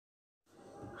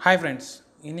Hi friends,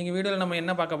 இன்றைக்கி வீடியோவில் நம்ம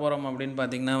என்ன பார்க்க போகிறோம் அப்படின்னு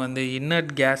பார்த்தீங்கன்னா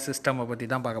இன்னர்ட் கேஸ் சிஸ்டமை பற்றி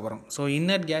தான் பார்க்க போகிறோம். ஸோ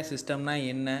இன்னர்ட் கேஸ் சிஸ்டம்னா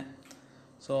என்ன,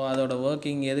 ஸோ அதோட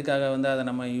ஒர்க்கிங், எதுக்காக அதை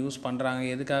நம்ம யூஸ் பண்ணுறாங்க,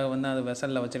 எதுக்காக அது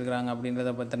வெசலில் வச்சுருக்கிறாங்க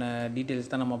அப்படின்றத பற்றின டீட்டெயில்ஸ்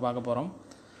தான் நம்ம பார்க்க போகிறோம்.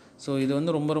 ஸோ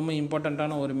இது ரொம்ப ரொம்ப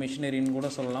இம்பார்ட்டண்ட்டான ஒரு மிஷினரின்னு கூட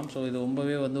சொல்லலாம். ஸோ இது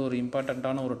ரொம்பவே ஒரு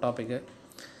இம்பார்ட்டண்ட்டான ஒரு topic.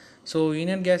 So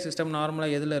inert case system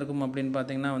நார்மலாக எதில் இருக்கும் அப்படின்னு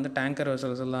பார்த்தீங்கன்னா டேங்கர்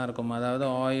வெசல்ஸில் தான் இருக்கும். அதாவது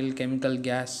ஆயில், கெமிக்கல்,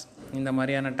 கேஸ் இந்த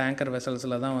மாதிரியான டேங்கர்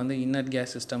வெசல்ஸில் தான் இன்னர்ட்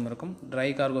கேஸ் சிஸ்டம் இருக்கும்.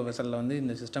 ட்ரை கார்கோ வெசலில்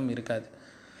இந்த சிஸ்டம் இருக்காது.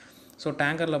 ஸோ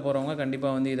டேங்கரில் போகிறவங்க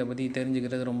கண்டிப்பாக இதை பற்றி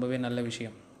தெரிஞ்சுக்கிறது ரொம்பவே நல்ல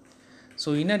விஷயம். ஸோ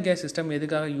இன்னர்ட் கேஸ் சிஸ்டம்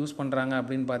எதுக்காக யூஸ் பண்ணுறாங்க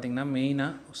அப்படின்னு பார்த்தீங்கன்னா,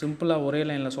 மெயினாக சிம்பிளாக ஒரே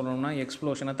லைனில் சொல்லணும்னா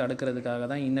எக்ஸ்ப்ளோஷனை தடுக்கிறதுக்காக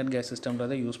தான் இன்னர்ட் கேஸ்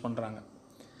சிஸ்டம்ன்றதை யூஸ் பண்ணுறாங்க.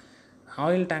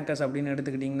 ஆயில் டேங்கர்ஸ் அப்படின்னு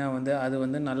எடுத்துக்கிட்டிங்கன்னா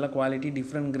அது நல்ல quality,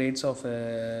 different grades of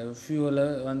ஃபியூவலை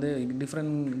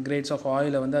different grades of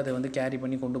ஆயிலை அதை கேரி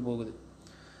பண்ணி கொண்டு போகுது.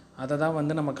 அதை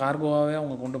தான் நம்ம கார்கோவாகவே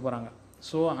அவங்க கொண்டு போகிறாங்க.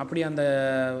 ஸோ அப்படி அந்த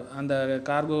அந்த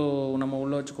கார்கோ நம்ம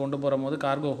உள்ளே வச்சு கொண்டு போகிற போது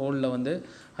கார்கோ ஹோல்டில்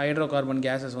ஹைட்ரோ கார்பன்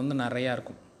கேஸஸ் நிறையா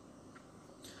இருக்கும்.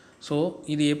 ஸோ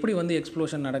இது எப்படி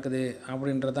எக்ஸ்ப்ளோஷன் நடக்குது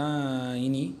அப்படின்றதான்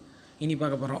இனி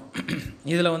பார்க்க போகிறோம்.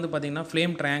 இதில் பார்த்திங்கன்னா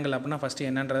ஃப்ளேம் ட்ரையாங்கிள் அப்படின்னா ஃபஸ்ட்டு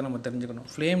என்னன்றதை நம்ம தெரிஞ்சுக்கணும்.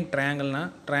 ஃப்ளேம் ட்ரையாங்கிள்னால்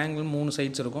ட்ரையாங்கிள் 3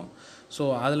 சைட்ஸ் இருக்கும்.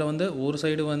 ஸோ அதில் ஒரு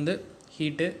சைடு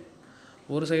ஹீட்டு,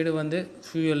 ஒரு சைடு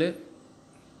ஃபியூயலு,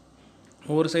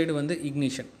 ஒரு சைடு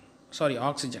இக்னிஷன்,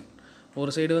 ஆக்சிஜன்.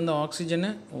 ஒரு சைடு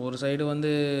ஆக்சிஜனு, ஒரு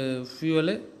சைடு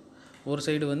ஃபியூயலு, ஒரு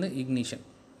சைடு இக்னிஷன்.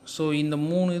 ஸோ இந்த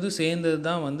 3 இது சேர்ந்தது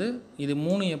தான் இது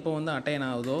 3 எப்போ அட்டைன்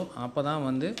ஆகுதோ அப்போ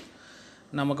தான்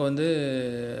நமக்கு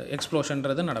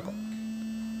எக்ஸ்ப்ளோஷன்றது நடக்கும்.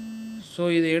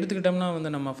 ஸோ இதை எடுத்துக்கிட்டோம்னா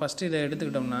நம்ம ஃபஸ்ட்டு இதை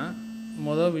எடுத்துக்கிட்டோம்னா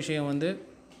மொதல் விஷயம்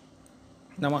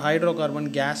நம்ம ஹைட்ரோ கார்பன்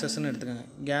கேஸஸ்ன்னு எடுத்துக்கோங்க.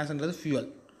 கேஸ்ன்றது ஃபியூயல்.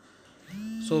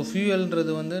 ஸோ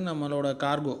ஃபியூயல்ன்றது நம்மளோட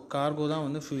கார்கோ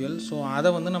தான் ஃபியூயல். ஸோ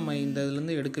அதை நம்ம இந்த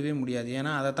இதுலேருந்து எடுக்கவே முடியாது.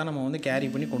 ஏன்னா அதை தான் நம்ம கேரி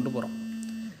பண்ணி கொண்டு போகிறோம்.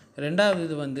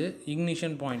 ரெண்டாவது இது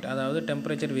இக்னிஷன் பாயிண்ட், அதாவது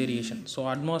டெம்பரேச்சர் வேரியேஷன். ஸோ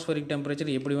அட்மாஸ்ஃபரிக் டெம்பரேச்சர்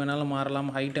எப்படி வேணாலும் மாறலாம்,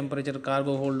 ஹை டெம்பரேச்சர்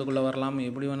கார்கோ ஹோல்டுக்குள்ளே வரலாம்,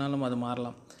 எப்படி வேணாலும் அது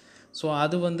மாறலாம். ஸோ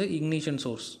அது இக்னிஷன்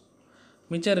சோர்ஸ்.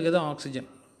 மிச்சம் இருக்குது ஆக்சிஜன்.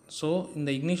 ஸோ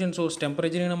இந்த இக்னிஷன் சோர்ஸ்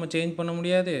டெம்பரேச்சரையும் நம்ம சேஞ்ச் பண்ண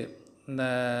முடியாது, இந்த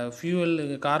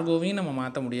ஃபியூவல் கார்கோவையும் நம்ம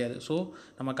மாற்ற முடியாது. ஸோ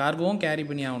நம்ம கார்கோவும் கேரி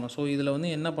பண்ணி ஆகணும். ஸோ இதில்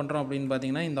என்ன பண்ணுறோம் அப்படின்னு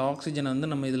பார்த்தீங்கன்னா, இந்த ஆக்சிஜனை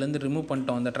நம்ம இதுலேருந்து ரிமூவ்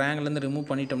பண்ணிட்டோம். இந்த ட்ரையாங்கிலேருந்து ரிமூவ்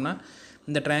பண்ணிட்டோம்னா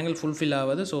இந்த ட்ரையாங்கிள் ஃபுல்ஃபில்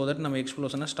ஆகாது. ஸோ தட் நம்ம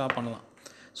எக்ஸ்ப்ளோஷனை ஸ்டாப் பண்ணலாம்.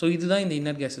 ஸோ இதுதான்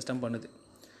இந்த இன்னர்ட் கேஸ் சிஸ்டம் பண்ணுது.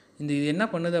 இது என்ன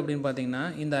பண்ணுது அப்படின்னு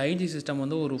பார்த்தீங்கன்னா, இந்த ஐஜி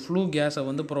சிஸ்டம் ஒரு ஃப்ளூ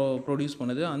கேஸை ப்ரொடியூஸ்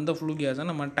பண்ணுது. அந்த ஃப்ளூ கேஸை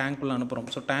நம்ம டேங்க்குள்ளே அனுப்புகிறோம்.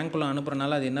 ஸோ டேங்க்குள்ளே அனுப்புறனால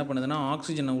அது என்ன பண்ணுதுன்னா,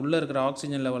 ஆக்சிஜனை உள்ளே இருக்கிற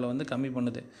ஆக்சிஜன் லெவலை கம்மி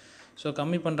பண்ணுது. ஸோ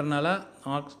கம்மி பண்ணுறனால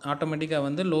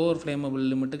ஆட்டோமேட்டிக்காக லோவர் ஃப்ளேமபிள்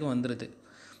லிமிட்டுக்கு வந்துடுது.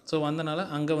 ஸோ வந்தனால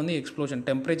அங்கே எக்ஸ்ப்ளோஷன்,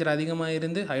 டெம்பரேச்சர் அதிகமாக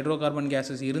இருந்து ஹைட்ரோ கார்பன்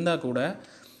கேஸஸ் இருந்தால் கூட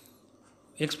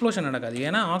எக்ஸ்ப்ளோஷன் நடக்காது.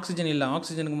 ஏன்னா ஆக்சிஜன் இல்லை.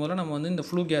 ஆக்சிஜனுக்கு முதல்ல நம்ம இந்த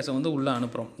ஃப்ளூ கேஸை உள்ளே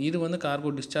அனுப்புகிறோம். இது கார்கோ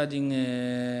டிஸ்சார்ஜிங்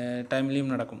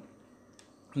டைம்லேயும் நடக்கும்.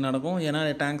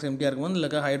 ஏன்னா டேங்க்ஸ் எம்டியாக இருக்கும்போது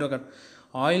இல்லை ஹைட்ரோ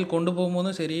ஆயில் கொண்டு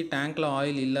போகும்போதும் சரி, டேங்க்கில்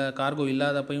ஆயில் இல்லை, கார்கோ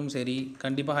இல்லாதப்பையும் சரி,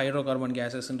 கண்டிப்பாக ஹைட்ரோ கார்பன்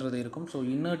கேஸஸ்ன்றது இருக்கும். ஸோ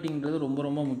இன்னர்ட்டிங்கிறது ரொம்ப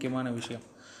ரொம்ப முக்கியமான விஷயம்.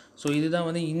 ஸோ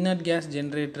இதுதான் inert case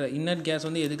generator. Inert case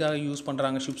எதுக்காக யூஸ்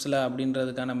பண்ணுறாங்க ஷிப்ஸில்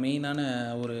அப்படின்றதுக்கான மெயினான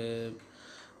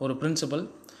ஒரு பிரின்சிபல்.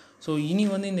 ஸோ இனி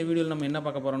இந்த வீடியோவில் நம்ம என்ன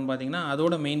பார்க்க போகிறோம்னு பார்த்தீங்கன்னா,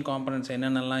 அதோட மெயின் காம்பனன்ட்ஸ்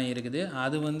என்னென்னலாம் இருக்குது,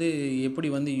 அது எப்படி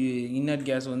இன்னர்ட்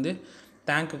கேஸ்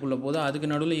டேங்க்குள்ளே போகுது, அதுக்கு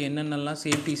நடுவில் என்னென்னலாம்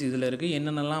சேஃப்டிஸ் இதில் இருக்குது,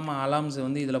 என்னென்னலாம் அலார்ம்ஸ்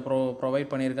இதில் ப்ரொவைட்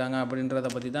பண்ணியிருக்காங்க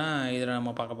அப்படின்றத பற்றி தான் இதில்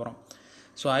நம்ம பார்க்க போகிறோம்.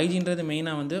 ஸோ ஐஜின்றது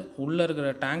மெயினாக உள்ளே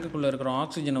இருக்கிற டேங்க்குள்ளே இருக்கிற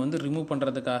ஆக்சிஜனை ரிமூவ்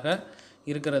பண்ணுறதுக்காக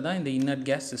இருக்கிறது தான் இந்த இன்னர்ட்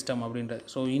கேஸ் சிஸ்டம் அப்படின்றது.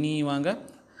 ஸோ இனி வாங்க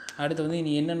அடுத்து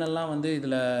இனி என்னென்னலாம்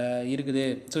இதில்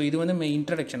இருக்குது. ஸோ இது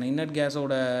இன்ட்ரடக்ஷன், இன்னர்ட்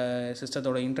கேஸோட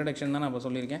சிஸ்டத்தோட இன்ட்ரடக்ஷன் தான் நான் இப்போ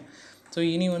சொல்லியிருக்கேன். ஸோ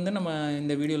இனி நம்ம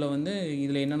இந்த வீடியோவில்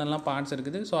இதில் என்னென்னலாம் பார்ட்ஸ்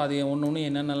இருக்குது, ஸோ அது ஒன்று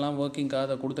என்னென்னலாம் ஒர்க்கிங்காக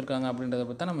அதை கொடுத்துருக்காங்க அப்படின்றத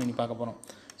பற்றி நம்ம இனி பார்க்க போகிறோம்.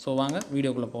 ஸோ வாங்க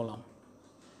வீடியோக்குள்ளே போகலாம்.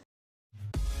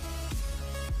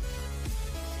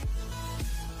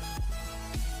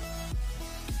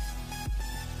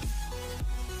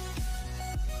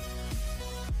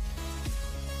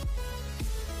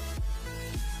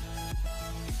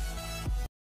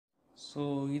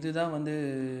 ஸோ இதுதான்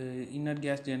inert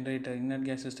case generator, inert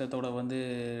case சிஸ்டத்தோட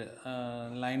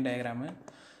line diagram.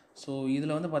 So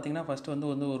இதில் பார்த்திங்கன்னா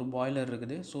ஃபஸ்ட்டு ஒரு பாய்லர்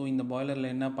இருக்குது. ஸோ இந்த பாய்லரில்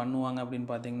என்ன பண்ணுவாங்க அப்படின்னு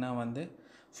பார்த்திங்கன்னா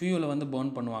ஃபியூலை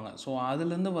பர்ன் பண்ணுவாங்க. ஸோ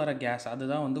அதுலேருந்து வர கேஸ்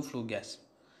அதுதான் ஃப்ளூ கேஸ்.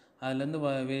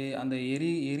 அதுலேருந்து அந்த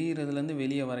எரியிறதுலேருந்து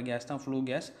வெளியே வர கேஸ் தான் ஃப்ளூ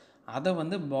கேஸ். அதை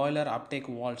பாய்லர் அப்டேக்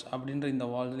வால்ஸ் அப்படின்ற இந்த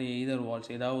வால்ஸில் எய்தர்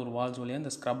வால்ஸ், ஏதாவது ஒரு வால்ஸ் வழியாக இந்த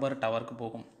ஸ்க்ரப்பர் டவருக்கு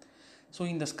போகும். ஸோ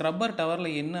இந்த ஸ்க்ரப்பர்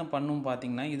டவரில் என்ன பண்ணும்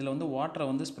பார்த்திங்கன்னா, இதில்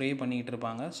வாட்டரை ஸ்ப்ரே பண்ணிகிட்டு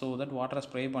இருப்பாங்க. ஸோ தட் வாட்டரை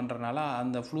ஸ்ப்ரே பண்ணுறதுனால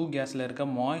அந்த ஃப்ளூ கேஸில் இருக்க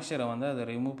மாய்ஸ்சரை அதை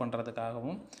ரிமூவ்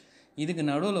பண்ணுறதுக்காகவும், இதுக்கு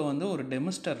நடுவில் ஒரு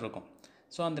டெமிஸ்டர் இருக்கும்.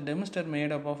 ஸோ அந்த டெமிஸ்டர்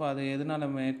மேட் அப் ஆஃப் அது எதனால்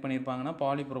மேக் பண்ணியிருப்பாங்கன்னா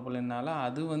பாலிப்ரோபிலனால்.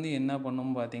 அது வந்து என்ன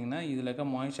பண்ணும் பார்த்திங்கன்னா இதில் இருக்க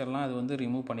மாய்ஸ்சர்லாம் அது வந்து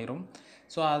ரிமூவ் பண்ணிடும்.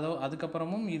 ஸோ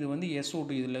அதுக்கப்புறமும் இது வந்து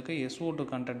SO2 இதில் இருக்க SO2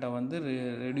 கண்டென்ட்டை வந்து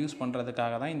ரெடியூஸ்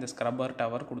பண்ணுறதுக்காக தான் இந்த ஸ்க்ரப்பர்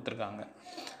டவர் கொடுத்துருக்காங்க.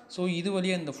 ஸோ இது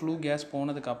வழியாக இந்த ஃப்ளூ கேஸ்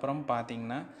போனதுக்கப்புறம்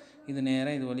பார்த்திங்கன்னா இது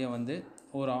நேராக இது வழியாக வந்து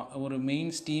ஒரு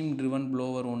மெயின் ஸ்டீம் ட்ரிவன்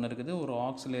ப்ளோவர் ஒன்று இருக்குது, ஒரு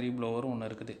ஆக்சிலரி ப்ளோவர் ஒன்று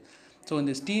இருக்குது. ஸோ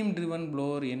இந்த ஸ்டீம் ட்ரிவன்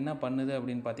ப்ளோவர் என்ன பண்ணுது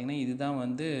அப்படின்னு பார்த்திங்கன்னா இதுதான்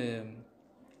வந்து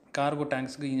கார்கோ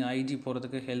டேங்க்ஸுக்கு ஐஜி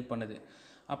போகிறதுக்கு ஹெல்ப் பண்ணுது.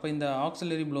 அப்போ இந்த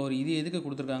ஆக்சிலரி ப்ளோவர் இது எதுக்கு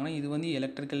கொடுத்துருக்காங்கன்னா இது வந்து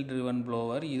எலக்ட்ரிக்கல் ட்ரிவன்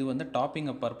ப்ளோவர். இது வந்து டாப்பிங்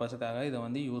அப் பர்பஸுக்காக இதை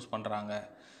வந்து யூஸ் பண்ணுறாங்க.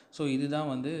 ஸோ இதுதான்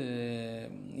வந்து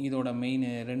இதோட மெயின்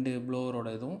 2 ப்ளோவரோட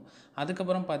இதுவும்.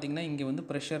 அதுக்கப்புறம் பார்த்திங்கன்னா இங்கே வந்து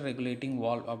ப்ரெஷர் ரெகுலேட்டிங்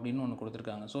வால்வ் அப்படின்னு ஒன்று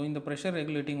கொடுத்துருக்காங்க. ஸோ இந்த ப்ரெஷர்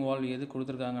ரெகுலேட்டிங் வால்வ் எது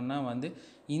கொடுத்துருக்காங்கன்னா வந்து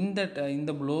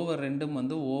இந்த ப்ளோவர் 2ம்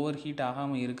வந்து ஓவர் ஹீட்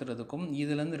ஆகாமல் இருக்கிறதுக்கும்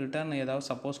இதுலேருந்து ரிட்டர்ன் ஏதாவது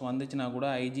சப்போஸ் வந்துச்சுன்னா கூட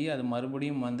ஐஜி அது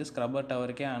மறுபடியும் வந்து ஸ்க்ரப்பர்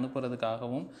டவருக்கே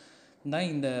அனுப்புறதுக்காகவும் தான்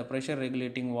இந்த ப்ரெஷர்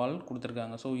ரெகுலேட்டிங் வால்வ்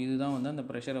கொடுத்துருக்காங்க. ஸோ இதுதான் வந்து அந்த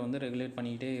ப்ரெஷரை வந்து ரெகுலேட்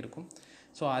பண்ணிக்கிட்டே இருக்கும்.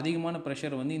 ஸோ அதிகமான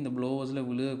ப்ரெஷர் வந்து இந்த ப்ளோவர்ஸில்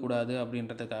விழுகக்கூடாது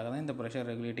அப்படின்றதுக்காக தான் இந்த ப்ரெஷர்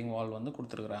ரெகுலேட்டிங் வால்வ் வந்து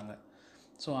கொடுத்துருக்குறாங்க.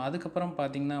 ஸோ அதுக்கப்புறம்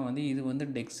பார்த்திங்கன்னா வந்து இது வந்து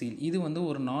டெக் சீல். இது வந்து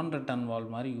ஒரு நான் ரிட்டர்ன்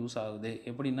வால்வ் மாதிரி யூஸ் ஆகுது.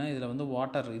 எப்படின்னா இதில் வந்து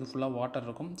இது ஃபுல்லாக வாட்டர்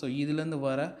இருக்கும். ஸோ இதுலேருந்து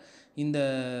வர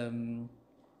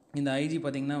இந்த ஐஜி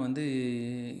பார்த்திங்கன்னா வந்து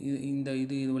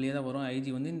இது வழியாக தான் வரும்.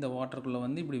 ஐஜி வந்து இந்த வாட்டருக்குள்ளே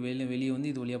வந்து இப்படி வெளியே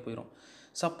வந்து இது வழியாக போயிடும்.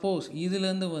 சப்போஸ்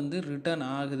இதுலேருந்து வந்து ரிட்டர்ன்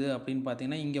ஆகுது அப்படின்னு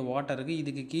பார்த்திங்கன்னா இங்கே வாட்டர் இருக்குது,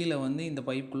 இதுக்கு கீழே வந்து இந்த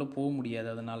பைப்புக்குள்ளே போக முடியாது.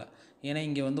 அதனால் ஏன்னா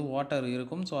இங்கே வந்து வாட்டர்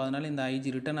இருக்கும். ஸோ அதனால் இந்த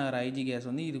ரிட்டர்ன் ஆகிற ஐஜி கேஸ்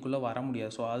வந்து இதுக்குள்ளே வர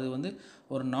முடியாது. ஸோ அது வந்து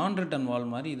ஒரு நான் ரிட்டர்ன்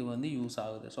வால்வ் மாதிரி இது வந்து யூஸ்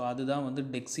ஆகுது. ஸோ அதுதான் வந்து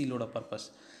டெக் சீலோட பர்பஸ்.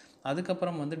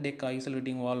 அதுக்கப்புறம் வந்து டெக்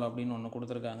ஐசோலேட்டிங் வால்வ் அப்படின்னு ஒன்று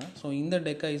கொடுத்துருக்காங்க. ஸோ இந்த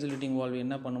டெக் ஐசோலேட்டிங் வால்வ்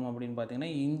என்ன பண்ணும் அப்படின்னு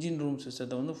பார்த்தீங்கன்னா இன்ஜின் ரூம்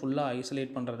சிஸ்டத்தை வந்து ஃபுல்லாக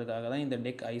ஐசோலேட் பண்ணுறதுக்காக தான் இந்த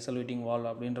டெக் ஐசோலேட்டிங் வால்வ்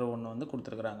அப்படின்ற ஒன்று வந்து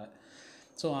கொடுத்துருக்குறாங்க.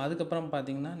 ஸோ அதுக்கப்புறம்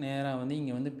பார்த்திங்கன்னா நேராக வந்து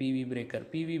இங்கே வந்து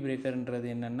பிவி பிரேக்கர்ன்றது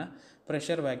என்னென்னா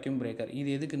ப்ரெஷர் வேக்யூம் பிரேக்கர். இது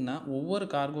எதுக்குன்னா ஒவ்வொரு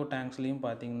கார்கோ டேங்க்ஸ்லேயும்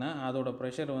பார்த்திங்கன்னா அதோட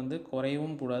ப்ரெஷர் வந்து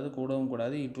குறையவும் கூடாது கூடவும்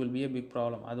கூடாது. It will be a big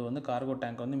problem. அது வந்து கார்கோ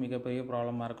டேங்க் வந்து மிகப்பெரிய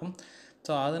ப்ராப்ளமாக இருக்கும்.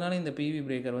 ஸோ அதனால் இந்த பிவி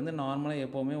பிரேக்கர் வந்து நார்மலாக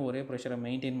எப்போவுமே ஒரே ப்ரெஷரை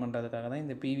மெயின்டைன் பண்ணுறதுக்காக தான்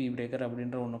இந்த பிவி பிரேக்கர்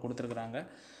அப்படின்ற ஒன்று கொடுத்துருக்குறாங்க.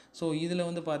 ஸோ இதில்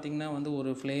வந்து பார்த்திங்கன்னா வந்து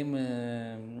ஒரு ஃப்ளேம்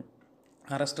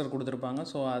அரஸ்டர் கொடுத்துருப்பாங்க.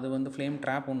 ஸோ அது வந்து ஃப்ளேம்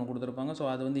ட்ராப் ஒன்று கொடுத்துருப்பாங்க. ஸோ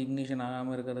அது வந்து இக்னிஷன்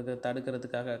ஆகாமல்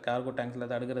தடுக்கிறதுக்காக கார்கோ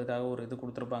டேங்க்ஸில் தடுக்கிறதுக்காக ஒரு இது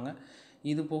கொடுத்துருப்பாங்க.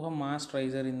 இது போக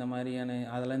மாஸ்ட்ரைசர் இந்த மாதிரியான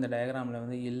அதெல்லாம் இந்த டயக்ராமில்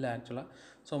வந்து இல்லை ஆக்சுவலாக.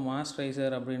 ஸோ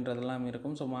மாஸ்ட்ரைசர் அப்படின்றதெல்லாம்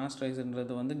இருக்கும். ஸோ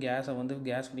மாஸ்ட்ரைசர்ன்றது வந்து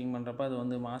கேஸ் ஃப்ரீங் பண்ணுறப்ப அது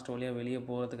வந்து மாஸ்டர் வழியாக வெளியே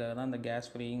போகிறதுக்காக தான் அந்த கேஸ்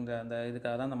ஃப்ரீங்கிற அந்த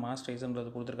இதுக்காக தான் அந்த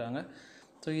மாஸ்ட்ரைசர்ன்றது கொடுத்துருக்காங்க.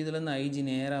 ஸோ இதுலேருந்து ஐஜி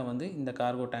நேராக வந்து இந்த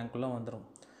கார்கோ டேங்க்குள்ளே வந்துடும்.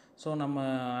 ஸோ நம்ம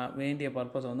வேண்டிய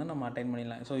பர்பஸை வந்து நம்ம அட்டைன்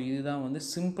பண்ணிடலாம். ஸோ இதுதான் வந்து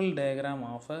simple diagram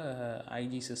of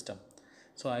IG system.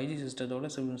 So IG சிஸ்டத்தோட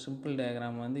simple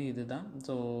diagram வந்து இது தான்.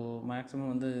 ஸோ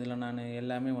மேக்ஸிமம் வந்து இதில் நான்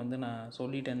எல்லாமே வந்து நான்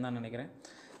சொல்லிட்டேன்னு தான் நினைக்கிறேன்.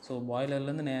 ஸோ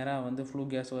பாய்லர்லேருந்து நேராக வந்து ஃப்ளூ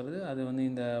கேஸ் வருது. அது வந்து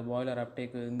இந்த பாய்லர்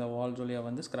அப்டேக்கு இந்த வால்ஸ் வழியாக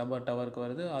வந்து ஸ்க்ரப்பர் டவருக்கு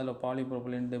வருது. அதில்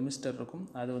பாலிப்ரோபிலின் டெமிஸ்டர் இருக்கும்.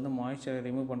 அது வந்து மாய்ஸ்சரை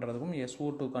ரிமூவ் பண்ணுறதுக்கும்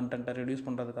SO2 கண்டென்ட்டை ரெடியூஸ்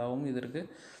பண்ணுறதுக்காகவும் இது இருக்குது.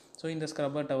 ஸோ இந்த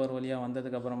ஸ்க்ரப்பர் டவர் வழியாக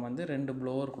வந்ததுக்கப்புறம் வந்து 2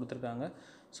 ப்ளோவர் கொடுத்துருக்காங்க.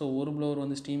 ஸோ ஒரு ப்ளோவர்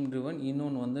வந்து ஸ்டீம் ட்ரிவன்,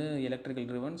 இன்னொன்று வந்து எலக்ட்ரிக்கல்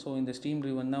ட்ரிவன். ஸோ இந்த ஸ்டீம்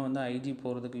ட்ரிவன் தான் வந்து ஐஜி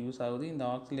போகிறதுக்கு யூஸ் ஆகுது. இந்த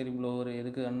ஆக்சிலரி ப்ளோவர்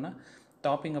எதுக்குன்னா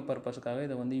டாப்பிங் அப் பர்பஸுக்காக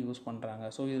இதை வந்து யூஸ் பண்ணுறாங்க.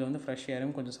 ஸோ இதில் வந்து ஃப்ரெஷ்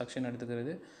ஏரும் கொஞ்சம் சக்ஷன்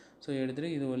எடுத்துக்கிறது. ஸோ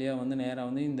எடுத்துகிட்டு இது வழியாக வந்து நேராக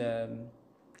வந்து இந்த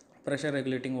ப்ரெஷர்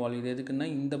ரெகுலேட்டிங் வால்வ் இது எதுக்குன்னா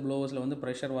இந்த ப்ளோவர்ஸில் வந்து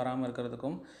ப்ரெஷர் வராமல்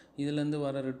இருக்கிறதுக்கும் இதுலேருந்து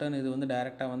வர ரிட்டர்ன் இது வந்து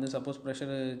டேரெக்டாக வந்து சப்போஸ்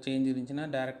ப்ரெஷர் சேஞ்ச் இருந்துச்சுன்னா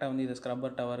டேரெக்டாக வந்து இது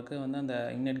ஸ்க்ரப்பர் டவருக்கு வந்து அந்த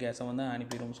இன்லெட் கேஸை வந்து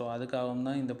அனுப்பிடும். ஸோ அதுக்காகவும்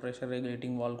தான் இந்த ப்ரெஷர்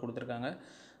ரெகுலேட்டிங் வால்வ் கொடுத்துருக்காங்க.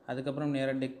 அதுக்கப்புறம்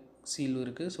நேராக டெக் சீல்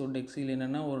இருக்குது. ஸோ டெக் சீல்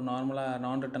என்னென்னா ஒரு நார்மலாக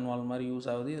நான் ரிட்டன் வால்வ் மாதிரி யூஸ்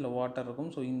ஆகுது. இதில் வாட்டர்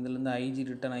இருக்கும். ஸோ இதுலேருந்து ஐஜி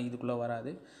ரிட்டன் இதுக்குள்ளே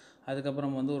வராது.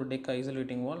 அதுக்கப்புறம் வந்து ஒரு டெக்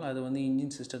ஐசோலேட்டிங் வால்வ், அது வந்து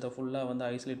இன்ஜின் சிஸ்டத்தை ஃபுல்லாக வந்து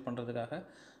ஐசோலேட் பண்ணுறதுக்காக.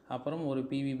 அப்புறம் ஒரு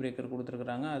பிவி பிரேக்கர்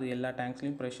கொடுத்துருக்குறாங்க. அது எல்லா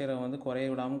டேங்க்ஸ்லையும் ப்ரெஷரை வந்து குறைய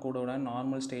விடாமல் கூட விடாமல்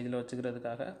நார்மல் ஸ்டேஜில்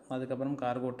வச்சுக்கிறதுக்காக. அதுக்கப்புறம்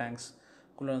கார்கோ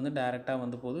டேங்க்ஸ்குள்ளே வந்து டேரெக்டாக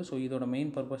வந்து போகுது. ஸோ இதோட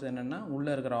மெயின் பர்பஸ் என்னென்னா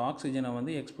உள்ளே இருக்கிற ஆக்சிஜனை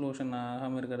வந்து எக்ஸ்ப்ளோஷன்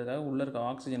ஆகாமல் இருக்கிறதுக்காக உள்ளே இருக்க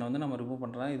ஆக்சிஜனை வந்து நம்ம ரிமூவ்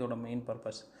பண்ணுறது தான் இதோட மெயின்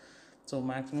பர்பஸ். ஸோ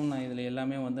மேக்ஸிமம் நான் இதில்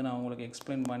எல்லாமே வந்து நான் உங்களுக்கு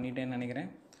எக்ஸ்பிளைன் பண்ணிட்டேன்னு நினைக்கிறேன்.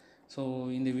 ஸோ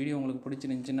இந்த வீடியோ உங்களுக்கு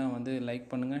பிடிச்சிருந்துச்சின்னா வந்து லைக்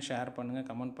பண்ணுங்கள், ஷேர் பண்ணுங்கள்,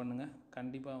 கமெண்ட் பண்ணுங்கள்.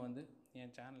 கண்டிப்பாக வந்து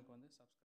என் சேனலுக்கு வந்து